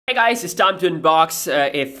Hey guys, it's time to unbox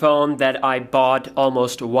a phone that I bought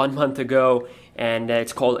almost 1 month ago, and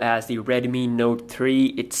it's called as the Redmi Note 3.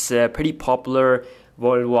 It's pretty popular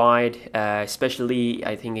worldwide, especially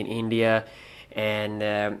I think in India, and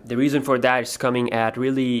the reason for that is coming at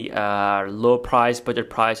really low price, budget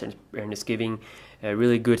price, and it's giving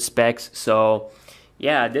really good specs. So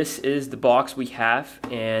yeah, this is the box we have,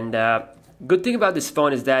 and good thing about this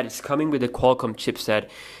phone is that it's coming with a Qualcomm chipset,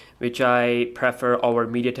 which I prefer over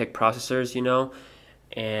MediaTek processors, you know.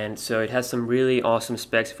 And so it has some really awesome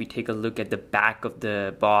specs. If we take a look at the back of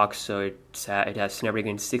the box, so it has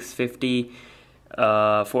Snapdragon 650,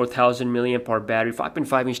 4000 milliamp hour battery,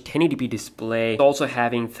 5.5 inch 1080p display, also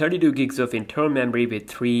having 32 gigs of internal memory with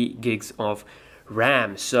 3 gigs of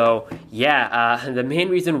RAM. So yeah, the main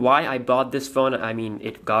reason why I bought this phone, I mean,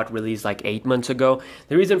 it got released like 8 months ago.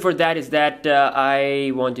 The reason for that is that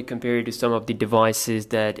I want to compare it to some of the devices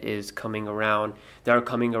that are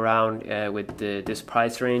coming around with this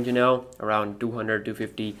price range, you know, around 200,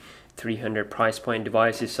 250, 300 price point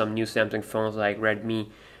devices. Some new Samsung phones like Redmi,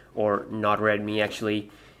 or not Redmi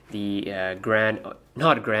actually, the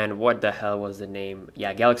what the hell was the name?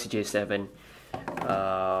 Yeah, Galaxy J7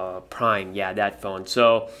 Prime, yeah, that phone.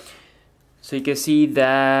 So you can see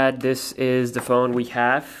that this is the phone we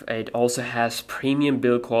have. It also has premium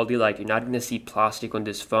build quality, like you're not gonna see plastic on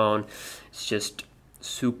this phone. It's just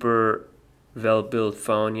super well built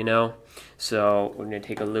phone, you know. So we're gonna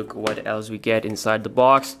take a look at what else we get inside the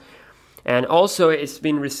box. And also it's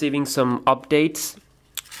been receiving some updates.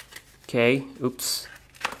 Okay, oops.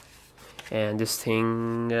 And this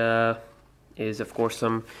thing is of course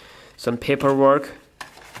some paperwork,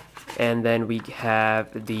 and then we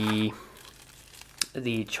have the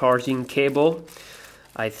charging cable.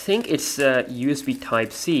 I think it's USB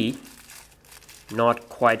Type-C, not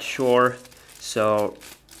quite sure. So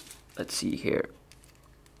let's see here.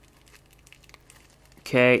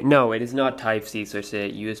 Okay, no, it is not Type-C, so it's a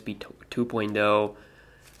USB 2.0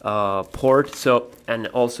 port. So, and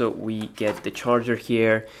also we get the charger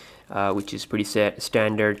here, which is pretty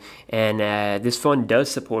standard, and this phone does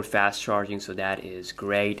support fast charging, so that is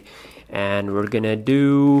great. And we're gonna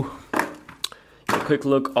do a quick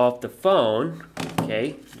look of the phone.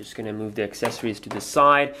 Okay, just gonna move the accessories to the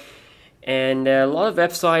side, and a lot of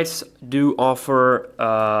websites do offer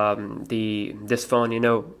this phone, you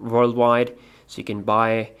know, worldwide, so you can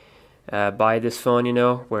buy this phone, you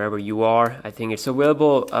know, wherever you are. I think it's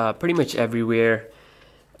available pretty much everywhere,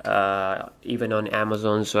 even on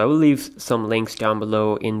Amazon. So I will leave some links down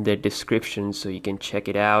below in the description so you can check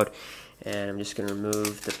it out. And I'm just gonna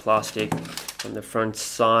remove the plastic from the front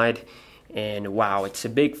side. And wow, it's a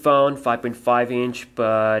big phone, 5.5 inch,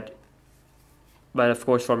 but of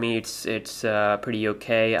course for me it's pretty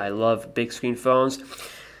okay. I love big screen phones.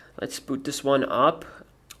 Let's boot this one up.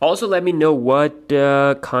 Also, let me know what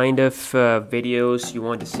kind of videos you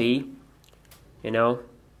want to see, you know.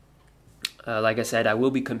 Like I said, I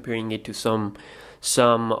will be comparing it to some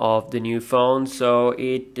of the new phones. So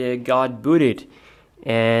it got booted,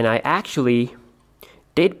 and I actually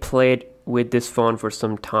did play it with this phone for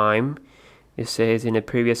some time. It says in a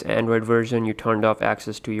previous Android version you turned off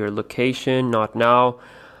access to your location, not now.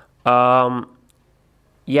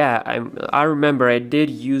 Yeah, I remember I did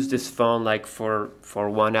use this phone like for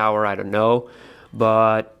 1 hour, I don't know,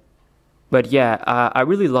 but yeah, I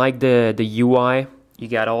really like the UI. You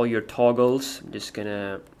got all your toggles. I'm just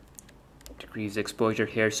gonna decrease exposure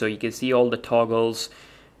here so you can see all the toggles.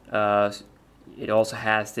 It also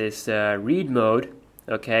has this read mode,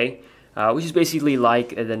 okay, which is basically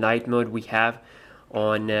like the night mode we have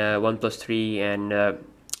on OnePlus 3 and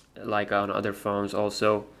like on other phones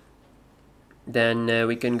also. Then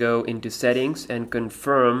we can go into settings and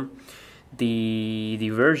confirm the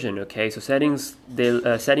version. Okay, so settings,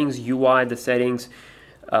 the settings UI, the settings,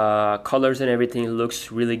 colors and everything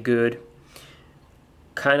looks really good,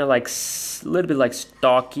 kind of like a little bit like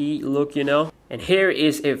stocky look, you know. And here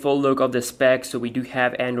is a full look of the specs. So we do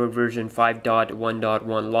have Android version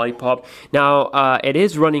 5.1.1 Lollipop. Now it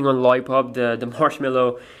is running on Lollipop. The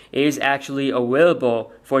Marshmallow is actually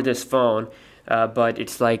available for this phone, but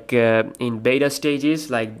it's like in beta stages,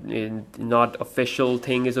 like not official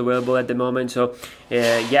thing is available at the moment. So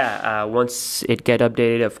yeah, once it get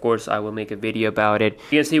updated, of course I will make a video about it.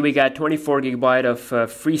 You can see we got 24 gigabyte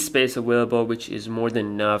of free space available, which is more than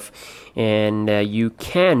enough, and you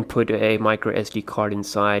can put a micro SD card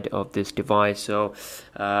inside of this device. So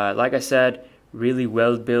like I said, really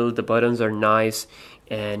well built. The buttons are nice,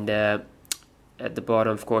 and at the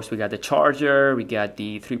bottom, of course, we got the charger, we got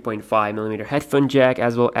the 3.5mm headphone jack,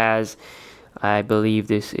 as well as I believe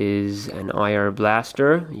this is an IR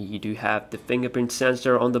blaster. You do have the fingerprint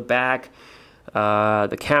sensor on the back,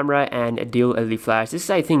 the camera, and a dual LED flash. This is,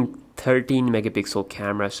 I think, 13 megapixel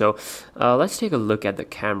camera. So let's take a look at the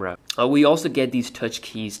camera. We also get these touch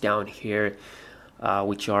keys down here,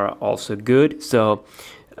 which are also good. So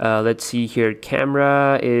let's see here.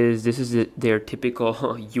 Camera is, this is their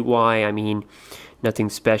typical UI. I mean, nothing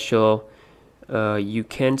special. You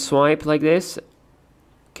can swipe like this.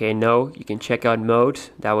 Okay, no, you can check out mode.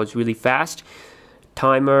 That was really fast.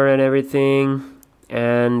 Timer and everything.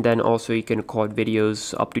 And then also you can record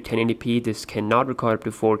videos up to 1080p. This cannot record up to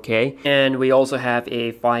 4K. And we also have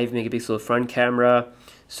a 5 megapixel front camera.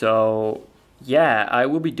 So yeah, I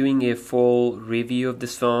will be doing a full review of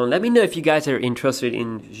this phone. Let me know if you guys are interested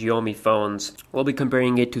in Xiaomi phones. We'll be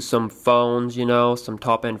comparing it to some phones, you know, some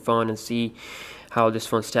top-end phone, and see how this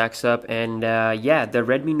phone stacks up. And yeah, the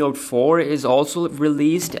Redmi Note 4 is also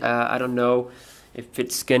released. I don't know if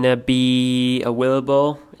it's gonna be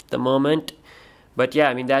available at the moment, but yeah,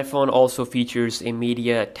 I mean, that phone also features a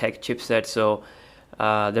MediaTek chipset. So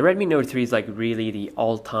the Redmi Note 3 is like really the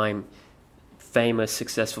all-time famous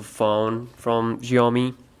successful phone from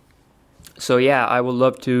Xiaomi. So yeah, I would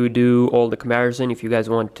love to do all the comparison if you guys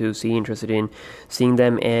want to see, interested in seeing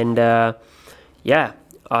them. And yeah,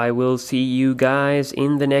 I will see you guys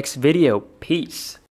in the next video. Peace.